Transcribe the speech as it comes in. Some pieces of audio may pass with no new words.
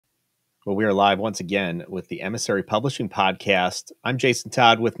Well, we are live once again with the Emissary Publishing Podcast. I'm Jason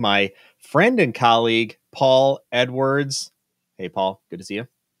Todd with my friend and colleague, Paul Edwards. Hey, Paul, good to see you.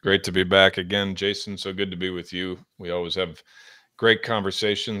 Great to be back again, Jason. So good to be with you. We always have great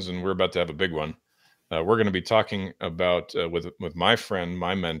conversations, and we're about to have a big one. We're going to be talking about with my friend,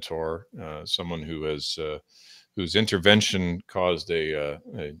 my mentor, someone who has whose intervention caused a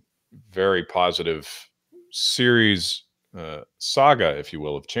very positive series saga, if you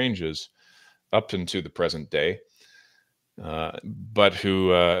will, of changes up into the present day, but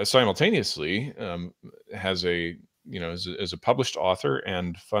who simultaneously has a as a published author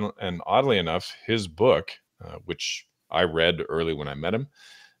and oddly enough, his book, which I read early when I met him,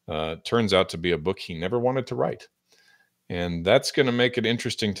 turns out to be a book he never wanted to write, and that's going to make it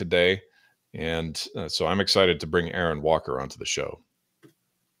interesting today. And so I'm excited to bring Aaron Walker onto the show.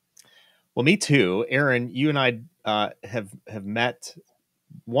 Well, me too. Aaron, you and I have met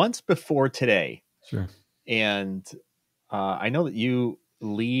once before today. Sure. And I know that you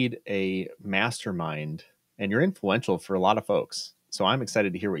lead a mastermind and you're influential for a lot of folks. So I'm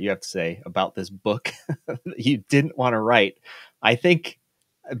excited to hear what you have to say about this book that you didn't want to write. I think,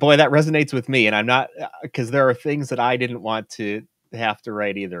 boy, that resonates with me. And I'm not, because there are things that I didn't want to have to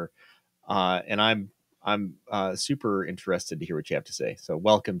write either. And I'm super interested to hear what you have to say. So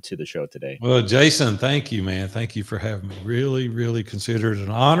welcome to the show today. Well, Jason, thank you, man. Thank you for having me. Really, really consider it an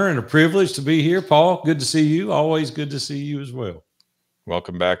honor and a privilege to be here. Paul, good to see you. Always good to see you as well.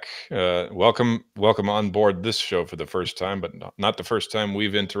 Welcome back. Welcome on board this show for the first time, but not the first time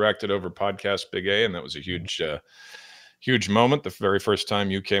we've interacted over Podcast Big A. And that was a huge moment. The very first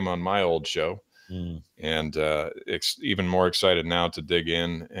time you came on my old show. And even more excited now to dig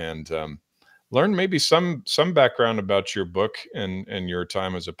in and learn maybe some background about your book and your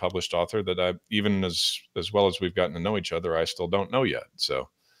time as a published author that I, even as well as we've gotten to know each other, I still don't know yet. So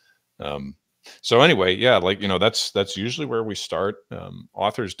anyway, yeah, that's usually where we start.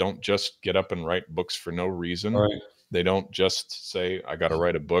 Authors don't just get up and write books for no reason. Right. They don't just say, I got to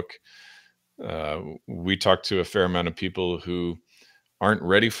write a book. We talk to a fair amount of people who aren't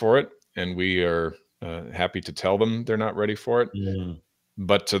ready for it, and we are happy to tell them they're not ready for it. Yeah.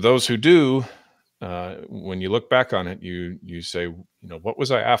 But to those who do, when you look back on it, you say, what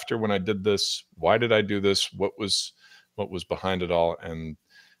was I after when I did this? Why did I do this? What was behind it all? And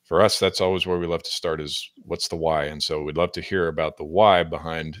for us, that's always where we love to start, is what's the why? And so we'd love to hear about the why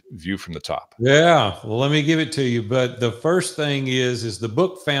behind View from the Top. Yeah. Well, let me give it to you. But the first thing is the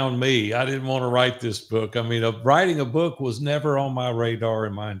book found me. I didn't want to write this book. I mean, writing a book was never on my radar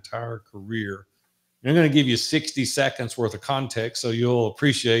in my entire career. I'm going to give you 60 seconds worth of context so you'll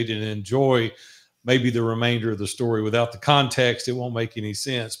appreciate and enjoy maybe the remainder of the story. Without the context, it won't make any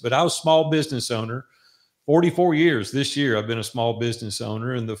sense. But I was a small business owner. 44 years this year, I've been a small business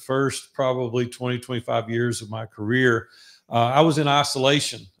owner. In the first probably 20, 25 years of my career, I was in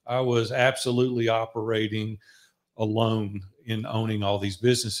isolation. I was absolutely operating alone in owning all these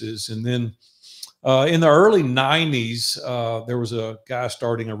businesses. And then in the early 90s, there was a guy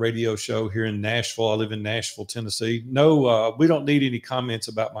starting a radio show here in Nashville. I live in Nashville, Tennessee. No, we don't need any comments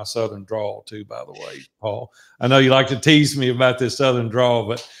about my Southern drawl too, by the way, Paul. I know you like to tease me about this Southern drawl,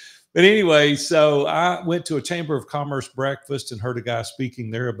 but anyway, so I went to a Chamber of Commerce breakfast and heard a guy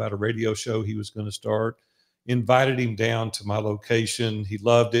speaking there about a radio show he was going to start. Invited him down to my location. He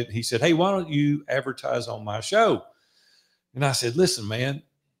loved it. He said, hey, why don't you advertise on my show? And I said, listen, man,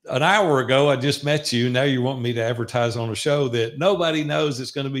 an hour ago, I just met you. Now you want me to advertise on a show that nobody knows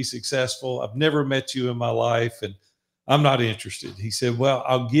it's going to be successful. I've never met you in my life, and I'm not interested. He said, well,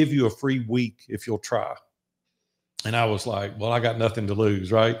 I'll give you a free week if you'll try. And I was like, well, I got nothing to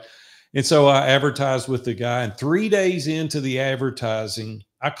lose, right? And so I advertised with the guy, and 3 days into the advertising,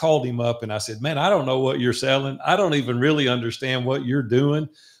 I called him up and I said, man, I don't know what you're selling. I don't even really understand what you're doing,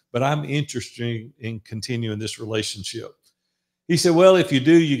 but I'm interested in continuing this relationship. He said, well, if you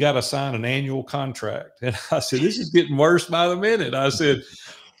do, you got to sign an annual contract. And I said, this is getting worse by the minute. I said,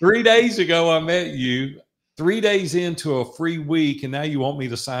 3 days ago, I met you, 3 days into a free week, and now you want me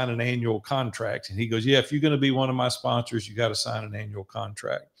to sign an annual contract. And he goes, yeah, if you're going to be one of my sponsors, you got to sign an annual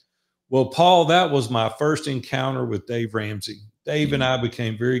contract. Well, Paul, that was my first encounter with Dave Ramsey. Dave and I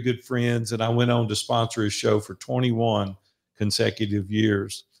became very good friends, and I went on to sponsor his show for 21 consecutive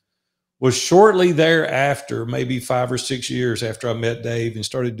years. Was shortly thereafter, maybe 5 or 6 years after I met Dave and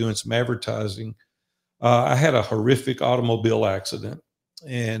started doing some advertising, I had a horrific automobile accident,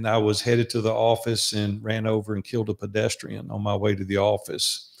 and I was headed to the office and ran over and killed a pedestrian on my way to the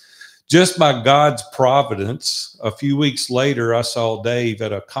office. Just by God's providence, a few weeks later, I saw Dave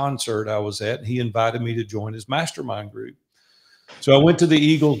at a concert I was at, and he invited me to join his mastermind group. So I went to the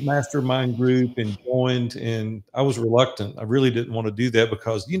Eagles Mastermind group and joined, and I was reluctant. I really didn't want to do that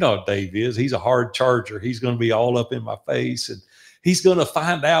because you know how Dave is. He's a hard charger. He's going to be all up in my face, and he's going to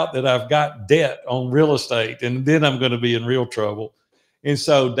find out that I've got debt on real estate, and then I'm going to be in real trouble. And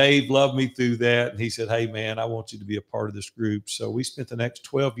so Dave loved me through that. And he said, hey, man, I want you to be a part of this group. So we spent the next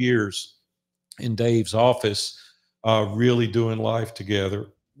 12 years in Dave's office, really doing life together.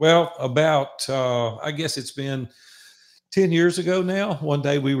 Well, about, I guess it's been 10 years ago now. One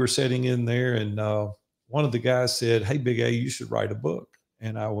day we were sitting in there and one of the guys said, hey, Big A, you should write a book.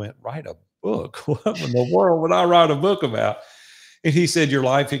 And I went, write a book? What in the world would I write a book about? And he said, your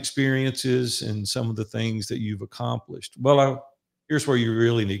life experiences and some of the things that you've accomplished. Well, here's where you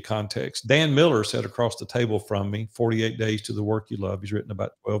really need context. Dan Miller sat across the table from me, 48 Days to the Work You Love. He's written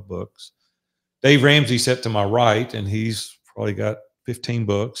about 12 books. Dave Ramsey sat to my right, and he's probably got 15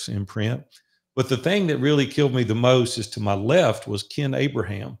 books in print. But the thing that really killed me the most is to my left was Ken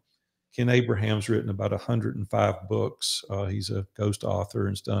Abraham. Ken Abraham's written about 105 books. He's a ghost author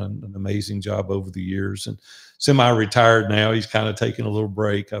and has done an amazing job over the years and semi-retired now. He's kind of taking a little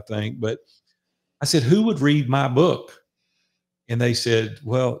break, I think. But I said, who would read my book? And they said,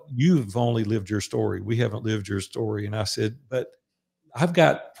 well, you've only lived your story. We haven't lived your story. And I said, but I've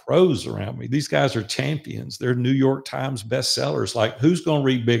got pros around me. These guys are champions. They're New York Times bestsellers. Like, who's going to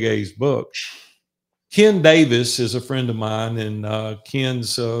read Big A's book? Ken Davis is a friend of mine, and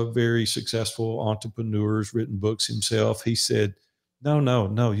Ken's a very successful entrepreneur, has written books himself. He said,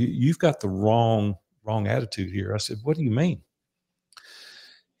 no, you've got the wrong attitude here. I said, what do you mean?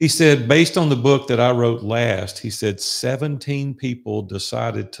 He said, based on the book that I wrote last, he said 17 people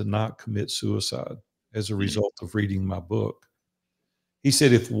decided to not commit suicide as a result of reading my book. He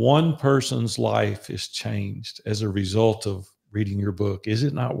said, if one person's life is changed as a result of reading your book, is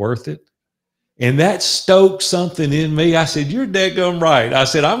it not worth it? And that stoked something in me. I said, you're daggum right. I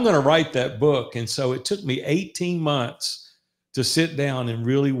said, I'm going to write that book. And so it took me 18 months to sit down and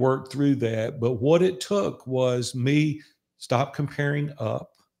really work through that. But what it took was me stop comparing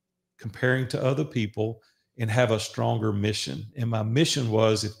to other people, and have a stronger mission. And my mission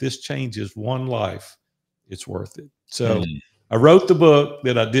was, if this changes one life, it's worth it. So I wrote the book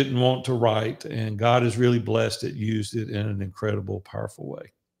that I didn't want to write, and God has really blessed it, used it in an incredible, powerful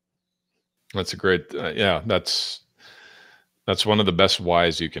way. That's a great, yeah, that's one of the best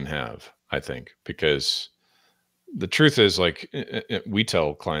whys you can have, I think, because the truth is, like, we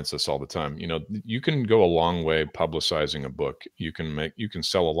tell clients this all the time, you know, you can go a long way publicizing a book. You can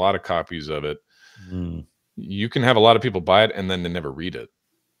sell a lot of copies of it. You can have a lot of people buy it and then they never read it.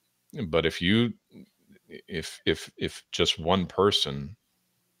 But if just one person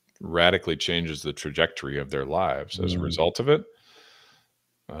radically changes the trajectory of their lives as a result of it,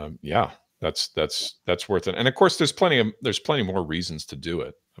 yeah, that's worth it. And of course, there's plenty more reasons to do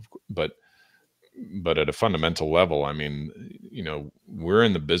it, but at a fundamental level, I mean, you know, we're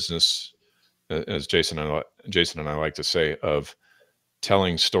in the business, as Jason and I like to say, of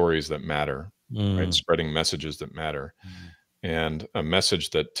telling stories that matter, right? Spreading messages that matter. And a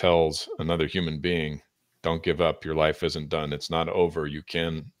message that tells another human being, don't give up, your life isn't done, it's not over, you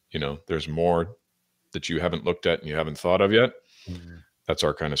can, you know, there's more that you haven't looked at and you haven't thought of yet. That's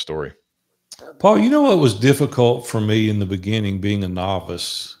our kind of story. Paul, you know what was difficult for me in the beginning, being a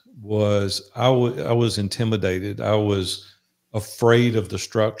novice, was I was intimidated. I was afraid of the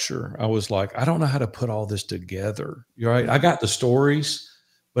structure. I was like, I don't know how to put all this together. You're right. I got the stories,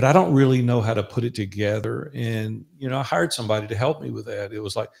 but I don't really know how to put it together. And, you know, I hired somebody to help me with that. It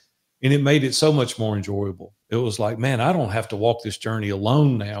was like, and it made it so much more enjoyable. It was like, man, I don't have to walk this journey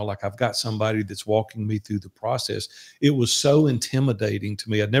alone now. Like, I've got somebody that's walking me through the process. It was so intimidating to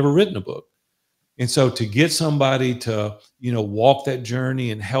me. I'd never written a book. And so to get somebody to, you know, walk that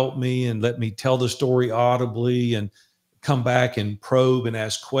journey and help me and let me tell the story audibly and come back and probe and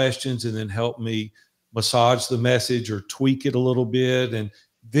ask questions and then help me massage the message or tweak it a little bit. And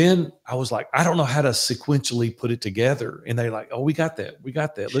then I was like, I don't know how to sequentially put it together. And they're like, oh, we got that.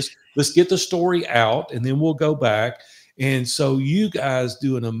 Let's get the story out and then we'll go back. And so you guys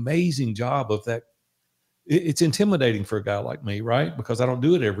do an amazing job of that. It's intimidating for a guy like me, right? Because I don't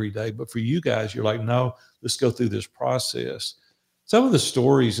do it every day. But for you guys, you're like, no, let's go through this process. Some of the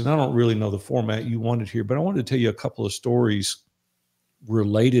stories, and I don't really know the format you wanted here, but I wanted to tell you a couple of stories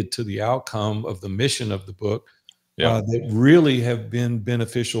related to the outcome of the mission of the book that really have been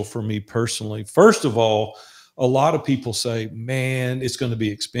beneficial for me personally. First of all, a lot of people say, man, it's going to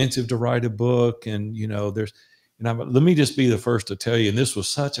be expensive to write a book. And, you know, let me just be the first to tell you, and this was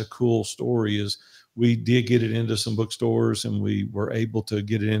such a cool story, is we did get it into some bookstores, and we were able to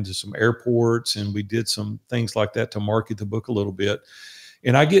get it into some airports, and we did some things like that to market the book a little bit.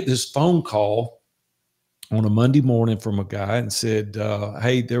 And I get this phone call on a Monday morning from a guy and said,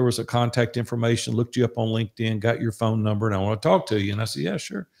 hey, there was a contact information, looked you up on LinkedIn, got your phone number, and I want to talk to you. And I said, yeah,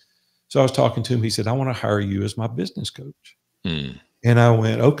 sure. So I was talking to him. He said, I want to hire you as my business coach. And I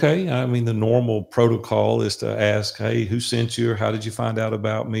went, okay. I mean, the normal protocol is to ask, hey, who sent you, or how did you find out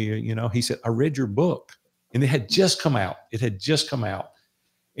about me? You know, he said, I read your book, and it had just come out. It had just come out.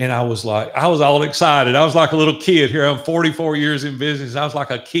 And I was all excited. I was like a little kid. Here I'm 44 years in business. I was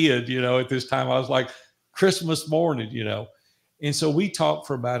like a kid, you know, at this time. I was like Christmas morning, you know. And so we talked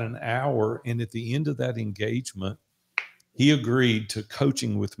for about an hour. And at the end of that engagement, he agreed to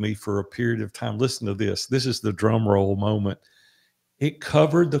coaching with me for a period of time. Listen to this. This is the drum roll moment. It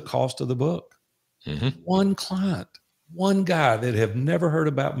covered the cost of the book. One client, one guy that have never heard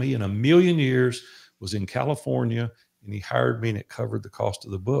about me in a million years was in California, and he hired me, and it covered the cost of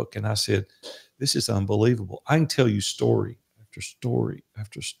the book. And I said, this is unbelievable. I can tell you story after story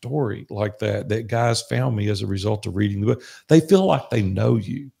after story like that guys found me as a result of reading the book. They feel like they know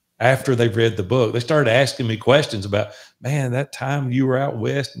you after they've read the book. They started asking me questions about, man, that time you were out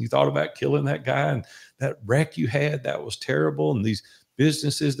west and you thought about killing that guy, and that wreck you had, that was terrible, and these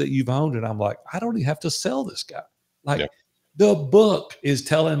businesses that you've owned. And I'm like, I don't even have to sell this guy. Like, the book is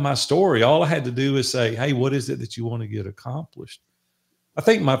telling my story. All I had to do is say, hey, what is it that you want to get accomplished? I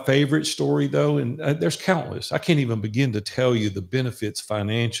think my favorite story, though, and there's countless, I can't even begin to tell you the benefits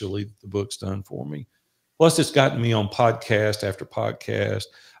financially that the book's done for me. Plus, it's gotten me on podcast after podcast.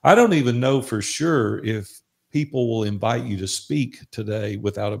 I don't even know for sure if people will invite you to speak today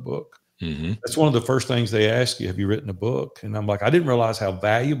without a book. That's one of the first things they ask you. Have you written a book? And I'm like, I didn't realize how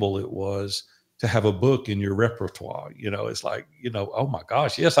valuable it was to have a book in your repertoire. You know, it's like, you know, oh my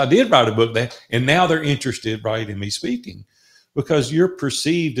gosh, yes, I did write a book. And now they're interested, right, in me speaking, because you're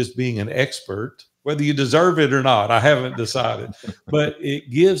perceived as being an expert, whether you deserve it or not. I haven't decided, but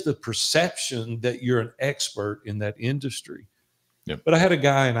it gives the perception that you're an expert in that industry. But I had a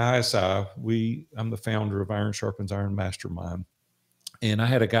guy in ISI. I'm the founder of Iron Sharpens Iron Mastermind. And I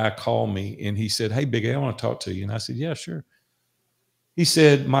had a guy call me, and he said, hey, Big A, I want to talk to you. And I said, yeah, sure. He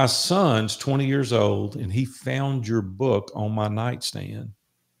said, my son's 20 years old, and he found your book on my nightstand.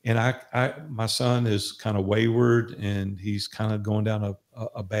 And my son is kind of wayward, and he's kind of going down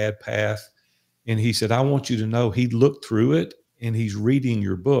a bad path. And he said, I want you to know he looked through it, and he's reading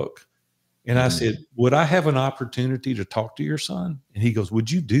your book. And I said, would I have an opportunity to talk to your son? And he goes, would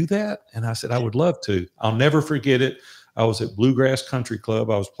you do that? And I said, I would love to. I'll never forget it. I was at Bluegrass Country Club.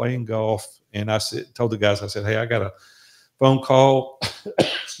 I was playing golf, and I told the guys, I said, hey, I got a phone call.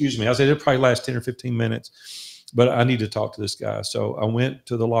 Excuse me. I said, it'll probably last 10 or 15 minutes, but I need to talk to this guy. So I went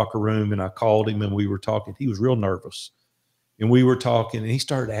to the locker room, and I called him, and we were talking. He was real nervous, and we were talking, and he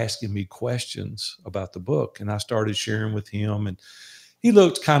started asking me questions about the book, and I started sharing with him, and he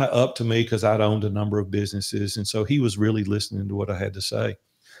looked kind of up to me because I'd owned a number of businesses. And so he was really listening to what I had to say.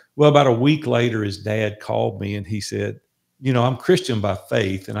 Well, about a week later, his dad called me, and he said, you know, I'm Christian by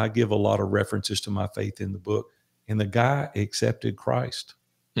faith, and I give a lot of references to my faith in the book. And the guy accepted Christ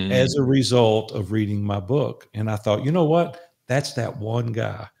as a result of reading my book. And I thought, you know what? That's that one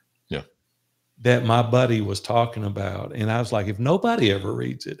guy that my buddy was talking about. And I was like, if nobody ever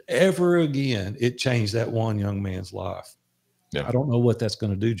reads it ever again, it changed that one young man's life. I don't know what that's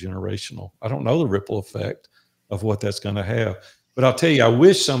going to do generational. I don't know the ripple effect of what that's going to have. But I'll tell you, I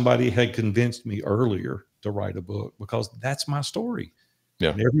wish somebody had convinced me earlier to write a book, because that's my story.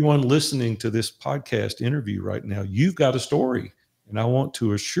 And everyone listening to this podcast interview right now, you've got a story. And I want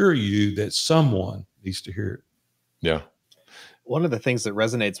to assure you that someone needs to hear it. One of the things that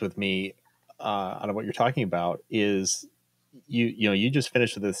resonates with me out of what you're talking about is you just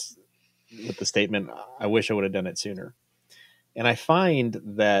finished with the statement, I wish I would have done it sooner. And I find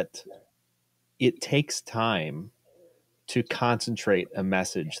that it takes time to concentrate a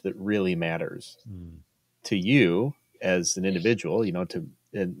message that really matters to you as an individual, you know,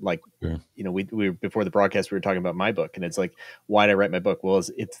 we before the broadcast, we were talking about my book, and it's like, why did I write my book? Well,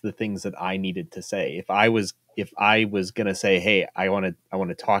 it's the things that I needed to say. If I was going to say, hey, I want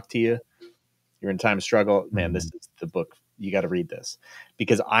to talk to you, you're in time of struggle, man, this is the book. You got to read this,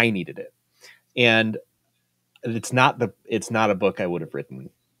 because I needed it. And it's not a book I would have written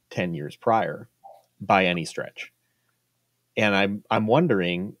 10 years prior by any stretch. And I'm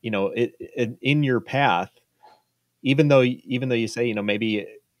wondering, you know, in your path, even though you say, you know, maybe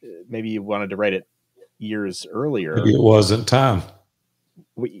you wanted to write it years earlier, maybe it wasn't time.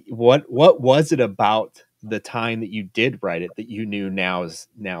 What was it about the time that you did write it that you knew now is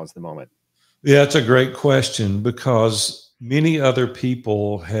the moment? Yeah, that's a great question, because many other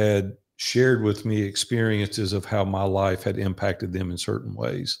people had shared with me experiences of how my life had impacted them in certain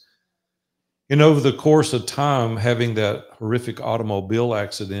ways. And over the course of time, having that horrific automobile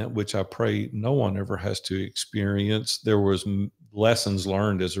accident, which I pray no one ever has to experience, there was lessons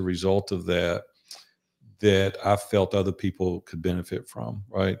learned as a result of that that I felt other people could benefit from,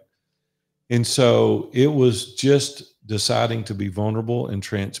 right? And so it was just deciding to be vulnerable and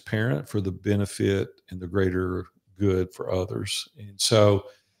transparent for the benefit and the greater good for others. And so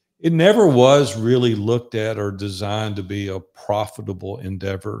it never was really looked at or designed to be a profitable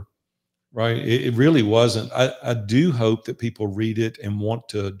endeavor, right? It really wasn't. I do hope that people read it and want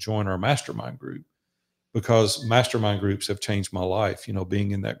to join our mastermind group, because mastermind groups have changed my life. You know,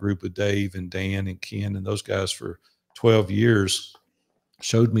 being in that group with Dave and Dan and Ken and those guys for 12 years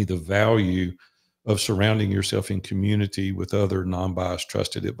showed me the value of surrounding yourself in community with other non-biased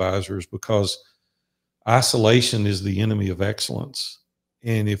trusted advisors, because isolation is the enemy of excellence.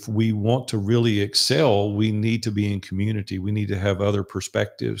 And if we want to really excel, we need to be in community. We need to have other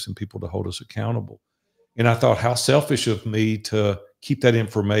perspectives and people to hold us accountable. And I thought, how selfish of me to keep that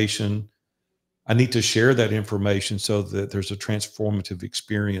information. I need to share that information so that there's a transformative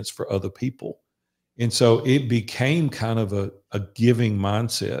experience for other people. And so it became kind of a giving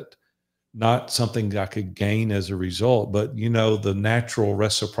mindset, not something I could gain as a result. But, you know, the natural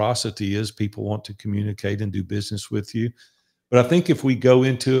reciprocity is people want to communicate and do business with you. But I think if we go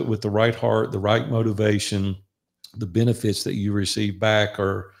into it with the right heart, the right motivation, the benefits that you receive back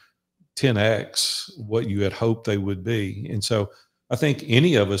are 10x what you had hoped they would be. And so I think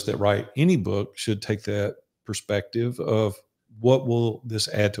any of us that write any book should take that perspective of, what will this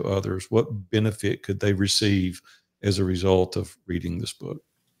add to others? What benefit could they receive as a result of reading this book?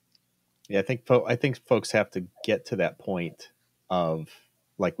 Yeah, I think folks have to get to that point of,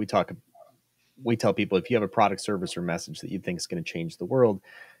 like we tell people, if you have a product, service, or message that you think is going to change the world,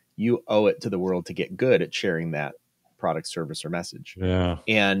 you owe it to the world to get good at sharing that product, service, or message. Yeah.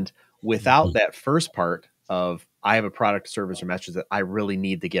 And without that first part of, I have a product, service, or message that I really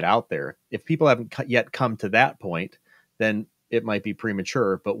need to get out there, if people haven't yet come to that point, then it might be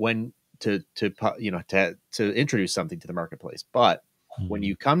premature. But when to introduce something to the marketplace. But when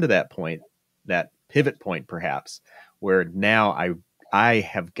you come to that point, that pivot point, perhaps, where now I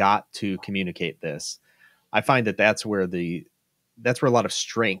have got to communicate this, I find that that's where a lot of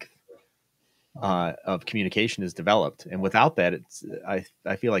strength of communication is developed. And without that,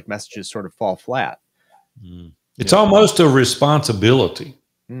 I feel like messages sort of fall flat. It's almost a responsibility.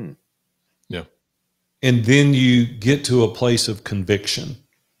 Yeah. And then you get to a place of conviction.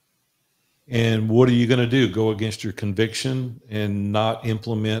 And what are you going to do? Go against your conviction and not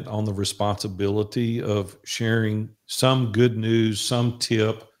implement on the responsibility of sharing some good news, some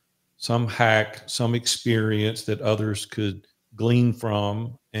tip, some hack, some experience that others could glean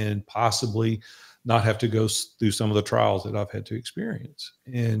from, and possibly not have to go through some of the trials that I've had to experience.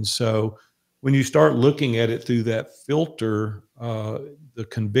 And so when you start looking at it through that filter, the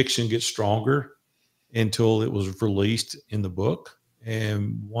conviction gets stronger until it was released in the book.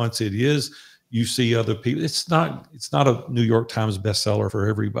 And once it is, you see other people. It's not a New York Times bestseller for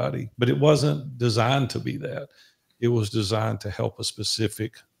everybody, but it wasn't designed to be that. It was designed to help a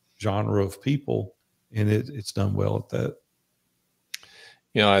specific genre of people, and it's done well at that.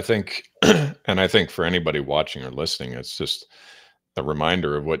 You know, I think, and I think for anybody watching or listening, it's just a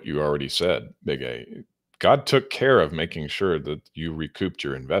reminder of what you already said, Big A. God took care of making sure that you recouped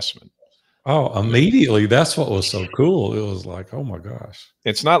your investment. Oh, immediately. That's what was so cool. It was like, oh my gosh.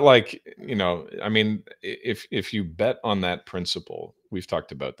 It's not like, I mean, if you bet on that principle, we've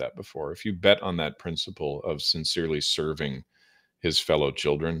talked about that before. If you bet on that principle of sincerely serving his fellow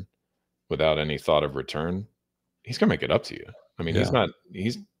children without any thought of return, he's going to make it up to you. I mean,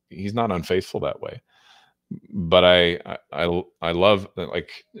 he's not unfaithful that way. But I love that,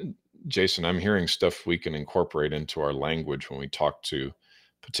 like, Jason, I'm hearing stuff we can incorporate into our language when we talk to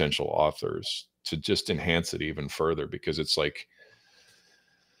potential authors to just enhance it even further, because it's like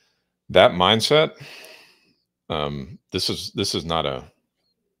that mindset. This is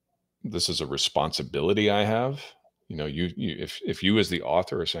a responsibility I have. If you as the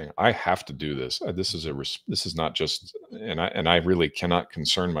author are saying, I have to do this, this is not just, and I really cannot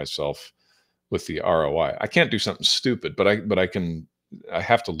concern myself with the ROI. I can't do something stupid, but I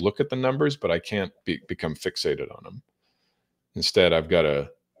have to look at the numbers, but I can't become fixated on them. Instead,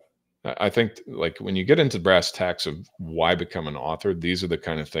 I think, like, when you get into brass tacks of why become an author, these are the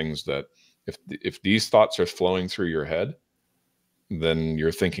kind of things that if these thoughts are flowing through your head, then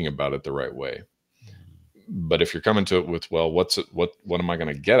you're thinking about it the right way. But if you're coming to it with, well, what am I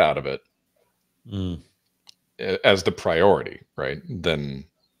going to get out of it? as the priority, right? Then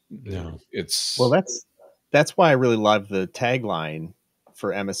Yeah. it's Well, that's why I really love the tagline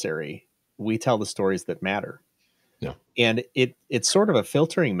for Emissary. We tell the stories that matter. Yeah. And it's sort of a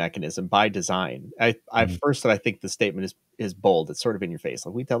filtering mechanism by design. I think the statement is bold. It's sort of in your face.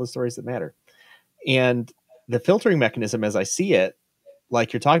 Like, we tell the stories that matter. And the filtering mechanism, as I see it,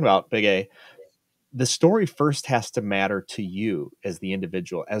 like you're talking about, Big A, the story first has to matter to you as the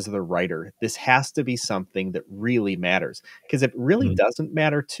individual, as the writer. This has to be something that really matters. Because if it really doesn't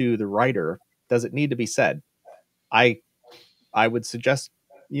matter to the writer, does it need to be said? I would suggest,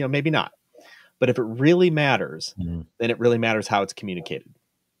 maybe not. But if it really matters, then it really matters how it's communicated.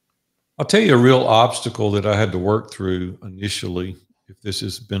 I'll tell you a real obstacle that I had to work through initially, if this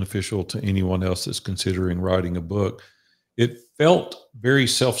is beneficial to anyone else that's considering writing a book. It felt very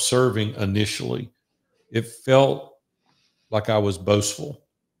self-serving initially. It felt like I was boastful.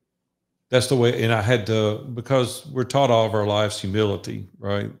 That's the way, and I had to, because we're taught all of our lives humility,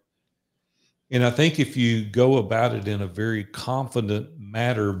 right? And I think if you go about it in a very confident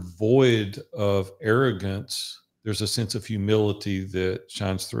manner, void of arrogance, there's a sense of humility that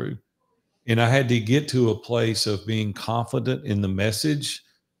shines through. And I had to get to a place of being confident in the message,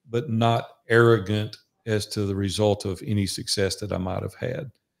 but not arrogant as to the result of any success that I might have had.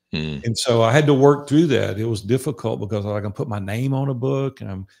 And so I had to work through that. It was difficult because I can put my name on a book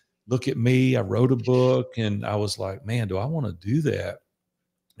and look at me, I wrote a book, and I was like, man, do I want to do that?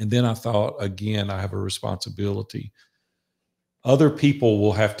 And then I thought, again, I have a responsibility. Other people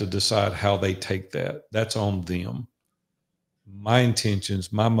will have to decide how they take that. That's on them. My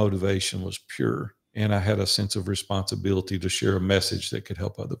intentions, my motivation was pure, and I had a sense of responsibility to share a message that could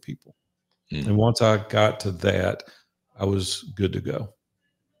help other people. And once I got to that, I was good to go.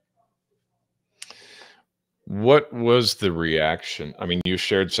 What was the reaction? I mean, you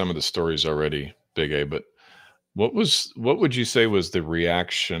shared some of the stories already, Big A, but what would you say was the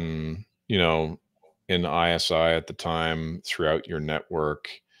reaction, in ISI at the time, throughout your network?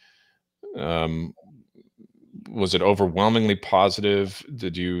 Was it overwhelmingly positive?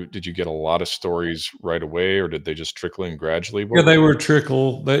 Did you get a lot of stories right away, or did they just trickle in gradually? Yeah, they were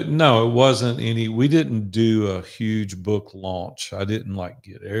trickle. No, it wasn't any. We didn't do a huge book launch. I didn't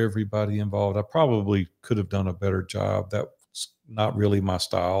get everybody involved. I probably could have done a better job. That's not really my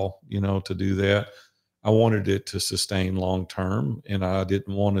style, to do that. I wanted it to sustain long term, and I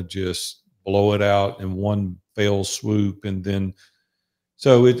didn't want to just blow it out in one fell swoop. And then,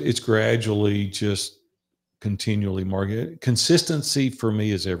 so it's gradually just continually market. Consistency for me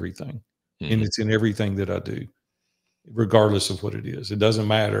is everything. And it's in everything that I do, regardless of what it is. It doesn't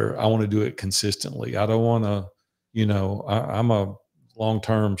matter. I want to do it consistently. I don't want to, I'm a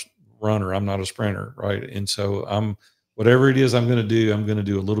long-term runner. I'm not a sprinter. Right. And so whatever it is I'm going to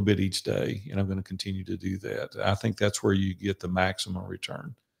do a little bit each day, and I'm going to continue to do that. I think that's where you get the maximum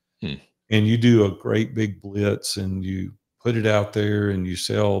return. And you do a great big blitz, and you put it out there, and you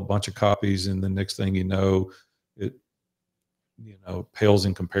sell a bunch of copies, and the next thing you know, it pales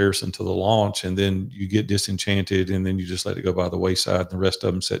in comparison to the launch, and then you get disenchanted, and then you just let it go by the wayside, and the rest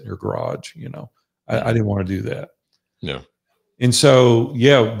of them sit in your garage. I didn't want to do that. No. And so,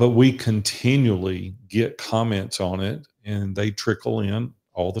 but we continually get comments on it, and they trickle in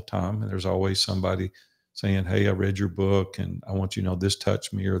all the time. And there's always somebody saying, hey, I read your book, and I want you to know this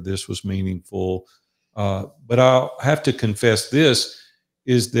touched me, or this was meaningful. But I'll have to confess this,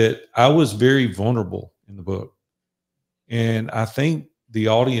 is that I was very vulnerable in the book. And I think the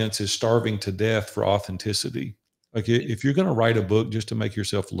audience is starving to death for authenticity. Like, if you're going to write a book just to make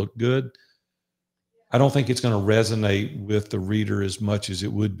yourself look good, I don't think it's going to resonate with the reader as much as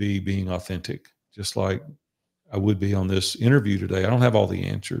it would be being authentic, just like I would be on this interview today. I don't have all the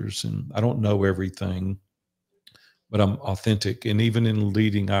answers, and I don't know everything, but I'm authentic. And even in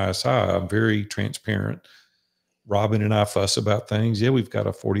leading ISI, I'm very transparent. Robin and I fuss about things. Yeah, we've got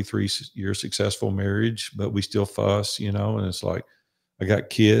a 43-year successful marriage, but we still fuss, and it's like, I got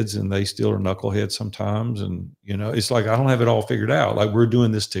kids and they still are knuckleheads sometimes. And, it's like, I don't have it all figured out. Like, we're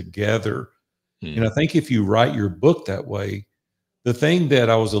doing this together. And I think if you write your book that way, the thing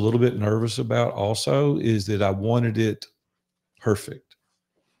that I was a little bit nervous about also is that I wanted it perfect.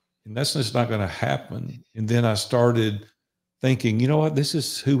 And that's just not going to happen. And then I started thinking, you know what, this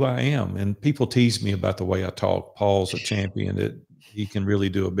is who I am. And people tease me about the way I talk. Paul's a champion that he can really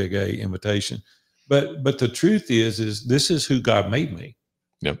do a Big A imitation. But the truth is this is who God made me.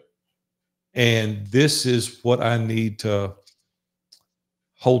 Yep. And this is what I need to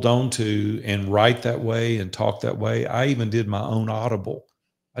hold on to and write that way and talk that way. I even did my own audible.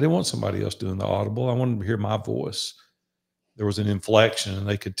 I didn't want somebody else doing the audible. I wanted to hear my voice. there was an inflection, and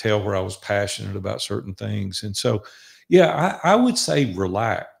they could tell where I was passionate about certain things. And so, yeah, I would say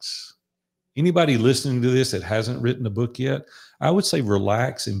relax. Anybody listening to this that hasn't written a book yet, I would say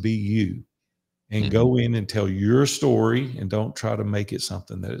relax and be you, and go in and tell your story, and don't try to make it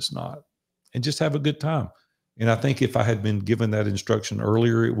something that it's not, and just have a good time. And I think if I had been given that instruction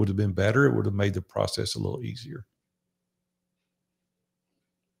earlier, it would have been better. It would have made the process a little easier.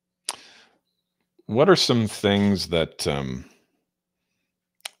 What are some things that,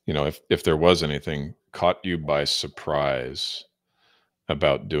 if there was anything, caught you by surprise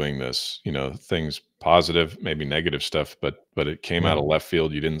about doing this? Things positive, maybe negative stuff, but it came out of left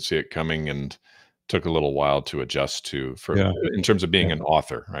field. You didn't see it coming, and took a little while to adjust to, in terms of being an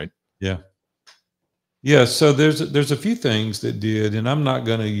author, right? Yeah. Yeah. So there's a few things that did, and I'm not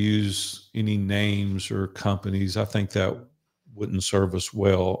going to use any names or companies. I think that wouldn't serve us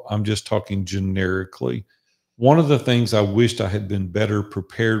well. I'm just talking generically. One of the things I wished I had been better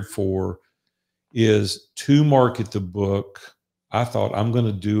prepared for is to market the book. I thought, I'm going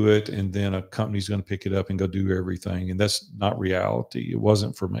to do it, and then a company's going to pick it up and go do everything. And that's not reality. It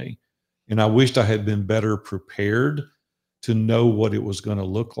wasn't for me. And I wished I had been better prepared to know what it was going to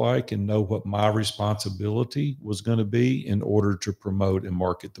look like, and know what my responsibility was going to be in order to promote and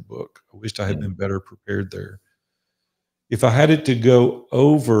market the book. I wished I had been better prepared there. If I had it to go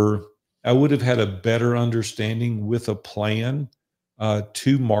over, I would have had a better understanding with a plan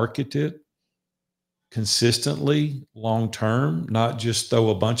to market it consistently, long term, not just throw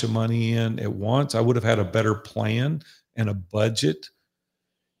a bunch of money in at once. I would have had a better plan and a budget.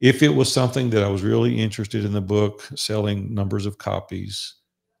 If it was something that I was really interested in the book, selling numbers of copies,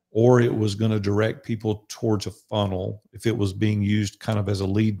 or it was going to direct people towards a funnel, if it was being used kind of as a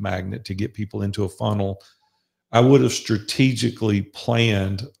lead magnet to get people into a funnel, I would have strategically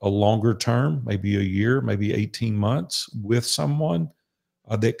planned a longer term, maybe a year, maybe 18 months with someone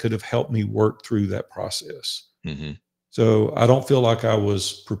that could have helped me work through that process. So I don't feel like I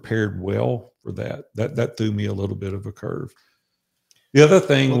was prepared well for that. That threw me a little bit of a curve. The other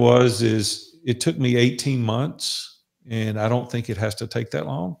thing is it took me 18 months, and I don't think it has to take that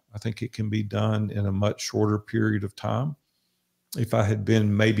long. I think it can be done in a much shorter period of time. If I had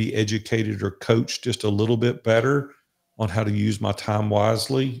been maybe educated or coached just a little bit better on how to use my time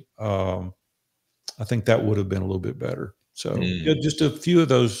wisely, I think that would have been a little bit better. So yeah, just a few of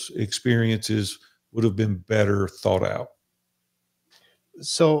those experiences would have been better thought out.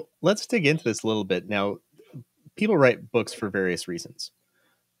 So let's dig into this a little bit. Now, people write books for various reasons.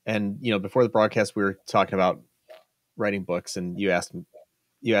 And, before the broadcast, we were talking about writing books, and you asked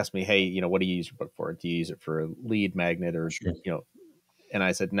me, hey, what do you use your book for? Do you use it for a lead magnet, or, and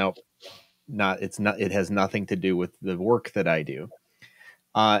I said, no, it has nothing to do with the work that I do.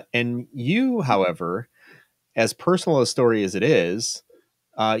 And you, however, as personal a story as it is,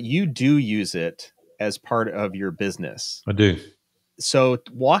 you do use it as part of your business. I do. So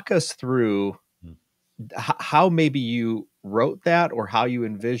walk us through how maybe you wrote that, or how you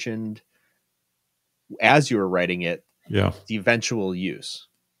envisioned as you were writing it, the eventual use.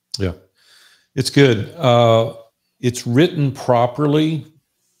 Yeah, it's good. It's written properly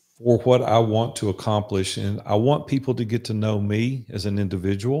for what I want to accomplish. And I want people to get to know me as an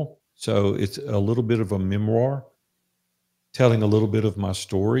individual. So it's a little bit of a memoir, telling a little bit of my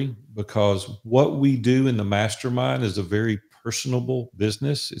story, because what we do in the Mastermind is a very personable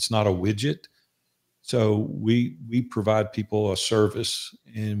business. It's not a widget. So we provide people a service,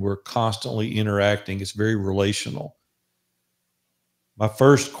 and we're constantly interacting. It's very relational. My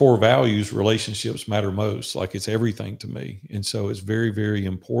first core values, relationships matter most. Like, it's everything to me. And so it's very, very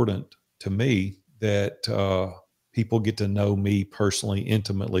important to me that people get to know me personally,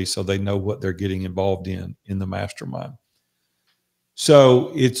 intimately, so they know what they're getting involved in the Mastermind.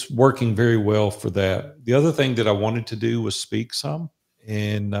 So it's working very well for that. The other thing that I wanted to do was speak some,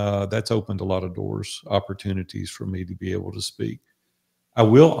 and that's opened a lot of doors, opportunities for me to be able to speak. I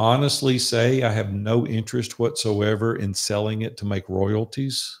will honestly say I have no interest whatsoever in selling it to make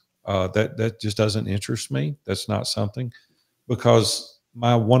royalties. That just doesn't interest me. That's not something, because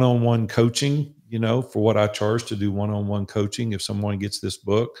my one-on-one coaching, for what I charge to do one-on-one coaching, if someone gets this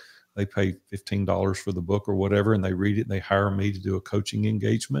book, they pay $15 for the book or whatever, and they read it and they hire me to do a coaching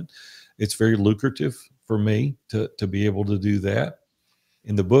engagement. It's very lucrative for me to be able to do that.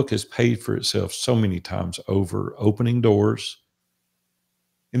 And the book has paid for itself so many times over, opening doors.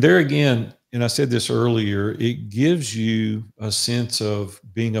 And there again, and I said this earlier, it gives you a sense of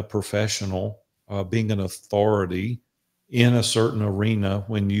being a professional, being an authority in a certain arena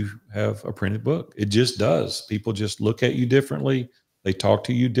when you have a printed book. It just does. People just look at you differently. They talk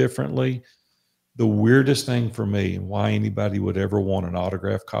to you differently. The weirdest thing for me, and why anybody would ever want an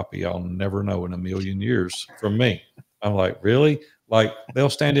autographed copy, I'll never know in a million years from me. I'm like, really? Like, they'll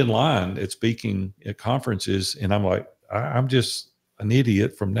stand in line at speaking at conferences, and I'm like, I'm just an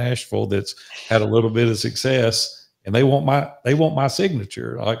idiot from Nashville that's had a little bit of success, and they want my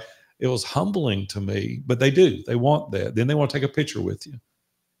signature. Like, it was humbling to me, but they want that. Then they want to take a picture with you,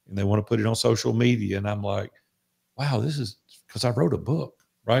 and they want to put it on social media. And I'm like, wow, this is because I wrote a book,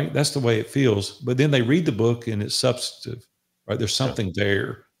 right? That's the way it feels. But then they read the book and it's substantive, right? There's something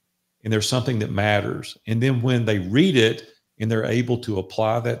there, and there's something that matters. And then when they read it and they're able to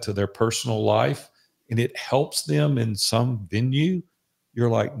apply that to their personal life, and it helps them in some venue, you're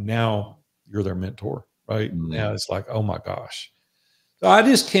like, now you're their mentor, right? Now it's like, oh my gosh. So I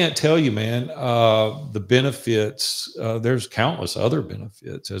just can't tell you, man, the benefits. There's countless other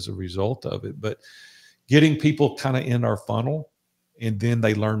benefits as a result of it, but getting people kind of in our funnel, and then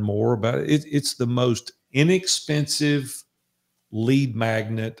they learn more about it. It's the most inexpensive lead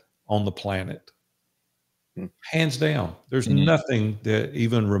magnet on the planet. Hands down. There's nothing that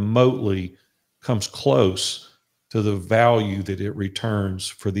even remotely comes close to the value that it returns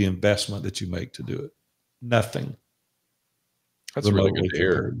for the investment that you make to do it. Nothing. That's really good to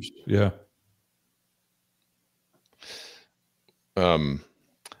hear. Yeah.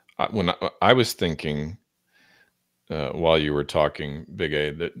 When I was thinking while you were talking, Big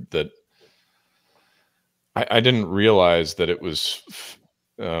A, that I didn't realize that it was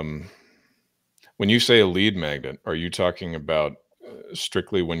when you say a lead magnet, are you talking about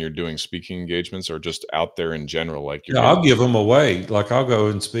strictly when you're doing speaking engagements, or just out there in general? Like, I'll give them away. Like, I'll go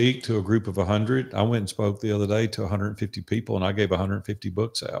and speak to a group of 100. I went and spoke the other day to 150 people, and I gave 150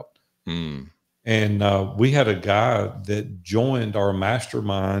 books out. And we had a guy that joined our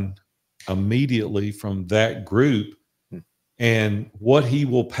mastermind immediately from that group. And what he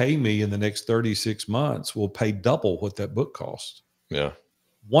will pay me in the next 36 months will pay double what that book cost. Yeah.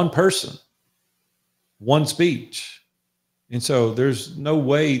 One person, one speech. And so there's no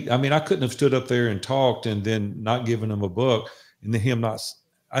way. I mean, I couldn't have stood up there and talked and then not given him a book, and then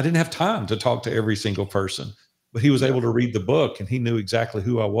I didn't have time to talk to every single person, but he was able to read the book, and he knew exactly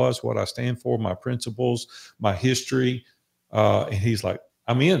who I was, what I stand for, my principles, my history. And he's like,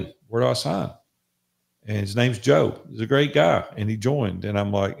 I'm in. Where do I sign? And his name's Joe. He's a great guy. And he joined. And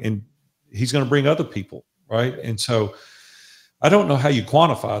I'm like, and he's going to bring other people. Right. And so I don't know how you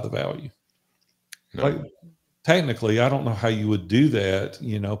quantify the value. No. Like, technically, I don't know how you would do that.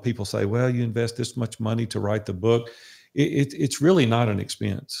 You know, people say, well, you invest this much money to write the book. It's really not an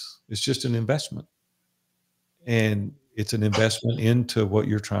expense. It's just an investment. And it's an investment into what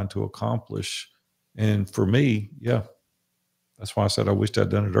you're trying to accomplish. And for me, yeah, that's why I said I wished I'd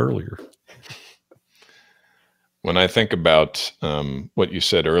done it earlier. When I think about what you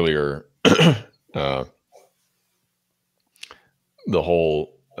said earlier, the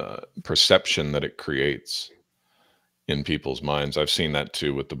whole perception that it creates in people's minds, I've seen that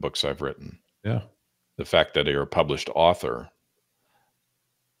too with the books I've written. Yeah. The fact that you're a published author,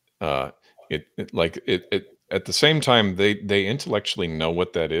 at the same time, they intellectually know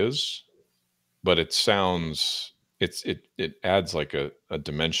what that is, but it adds like a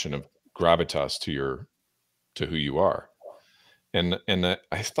dimension of gravitas to who you are. And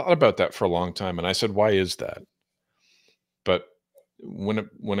I thought about that for a long time, and I said, why is that? But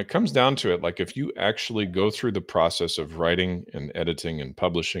when it comes down to it, like, if you actually go through the process of writing and editing and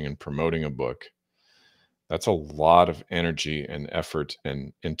publishing and promoting a book, that's a lot of energy and effort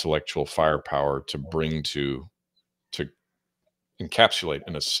and intellectual firepower to bring to encapsulate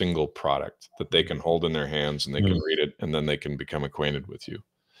in a single product that they can hold in their hands, and they can read it, and then they can become acquainted with you.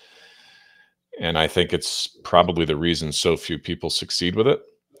 And I think it's probably the reason so few people succeed with it.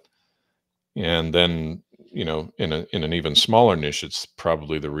 And then, you know, in an even smaller niche, it's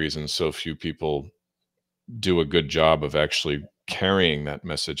probably the reason so few people do a good job of actually carrying that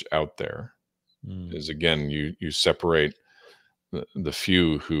message out there. Is, again, you separate the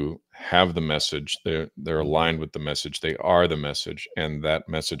few who have the message, they're aligned with the message, they are the message, and that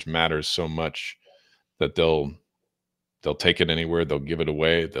message matters so much that they'll take it anywhere, they'll give it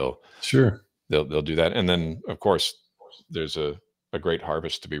away, they'll do that. And then, of course, there's a great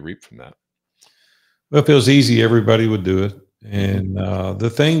harvest to be reaped from that. Well, if it was easy, everybody would do it. And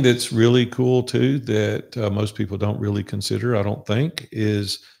the thing that's really cool too, that most people don't really consider, I don't think,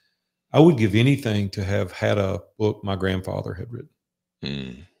 is I would give anything to have had a book my grandfather had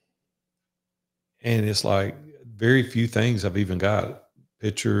written. And it's like very few things I've even got.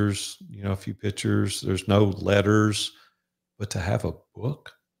 Pictures, you know, a few pictures. There's no letters, but to have a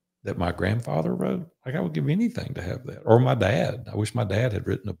book that my grandfather wrote, like, I would give anything to have that. Or my dad. I wish my dad had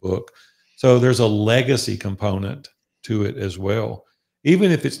written a book So there's a legacy component to it as well.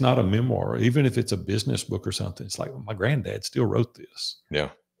 Even if it's not a memoir, even if it's a business book or something, it's like, my granddad still wrote this. Yeah.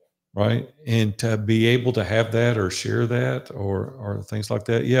 Right. And to be able to have that or share that or things like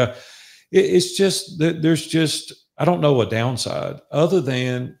that. Yeah. It's just that there's just, I don't know a downside other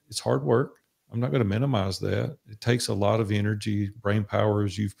than it's hard work. I'm not going to minimize that. It takes a lot of energy, brain power,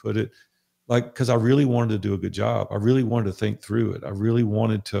 as you've put it, like, because I really wanted to do a good job. I really wanted to think through it. I really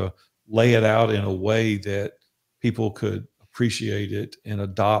wanted to lay it out in a way that people could appreciate it and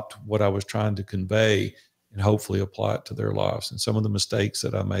adopt what I was trying to convey and hopefully apply it to their lives and some of the mistakes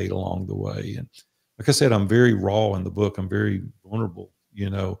that I made along the way. And like I said, I'm very raw in the book. I'm very vulnerable,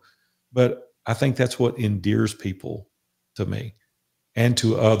 but I think that's what endears people to me and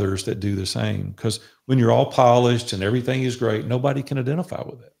to others that do the same. Because when you're all polished and everything is great, nobody can identify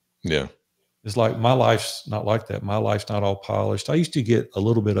with it. Yeah. It's like, my life's not like that. My life's not all polished. I used to get a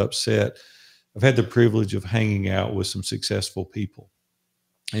little bit upset. I've had the privilege of hanging out with some successful people,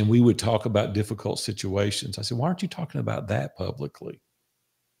 and we would talk about difficult situations. I said, why aren't you talking about that publicly?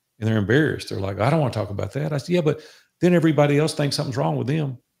 And they're embarrassed. They're like, I don't want to talk about that. I said, yeah, but then everybody else thinks something's wrong with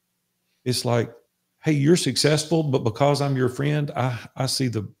them. It's like, hey, you're successful, but because I'm your friend, I see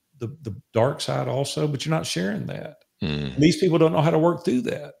the dark side also, but you're not sharing that. These people don't know how to work through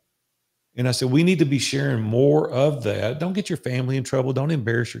that. And I said, we need to be sharing more of that. Don't get your family in trouble. Don't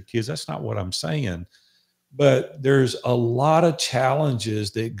embarrass your kids. That's not what I'm saying. But there's a lot of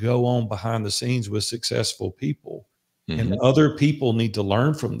challenges that go on behind the scenes with successful people. And other people need to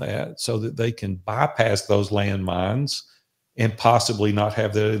learn from that so that they can bypass those landmines and possibly not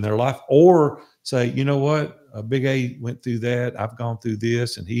have that in their life, or say, you know what, Big A went through that. I've gone through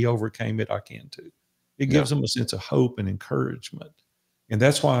this and he overcame it. I can too. It gives them a sense of hope and encouragement. And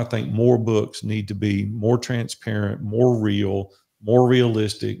that's why I think more books need to be more transparent, more real, more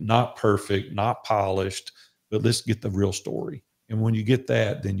realistic, not perfect, not polished, but let's get the real story. And when you get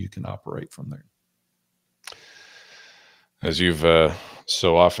that, then you can operate from there. As you've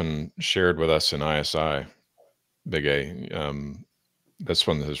so often shared with us in ISI, Big A, that's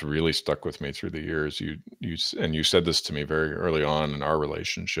one that has really stuck with me through the years. You said this to me very early on in our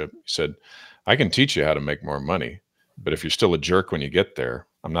relationship. You said, I can teach you how to make more money, but if you're still a jerk when you get there,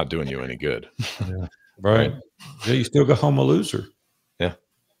 I'm not doing you any good. Yeah. Right. Yeah, you still go home a loser. Yeah.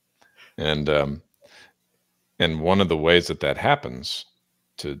 And one of the ways that happens,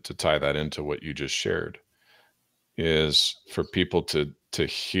 to tie that into what you just shared, is for people to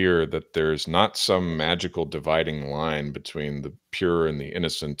hear that there's not some magical dividing line between the pure and the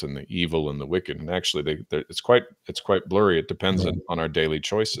innocent and the evil and the wicked. And actually, it's quite blurry. It depends on our daily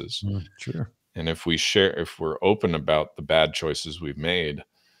choices. Sure. And if we're open about the bad choices we've made,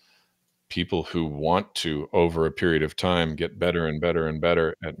 people who want to, over a period of time, get better and better and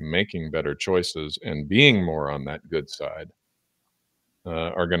better at making better choices and being more on that good side,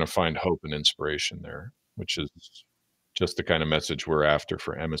 are going to find hope and inspiration there, which is just the kind of message we're after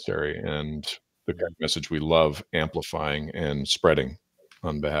for Emissary, and the kind of message we love amplifying and spreading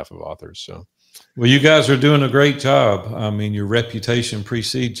on behalf of authors. So, well, you guys are doing a great job. I mean, your reputation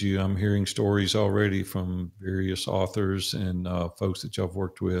precedes you. I'm hearing stories already from various authors and folks that y'all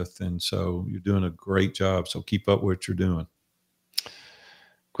worked with. And so you're doing a great job. So keep up what you're doing.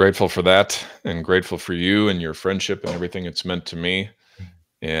 Grateful for that, and grateful for you and your friendship and everything it's meant to me.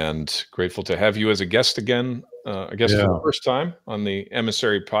 And grateful to have you as a guest again, I guess for the first time on the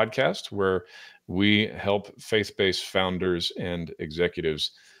Emissary podcast, where we help faith-based founders and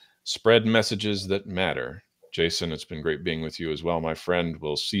executives spread messages that matter. Jason, it's been great being with you as well, my friend.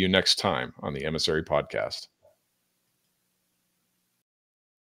 We'll see you next time on the Emissary podcast.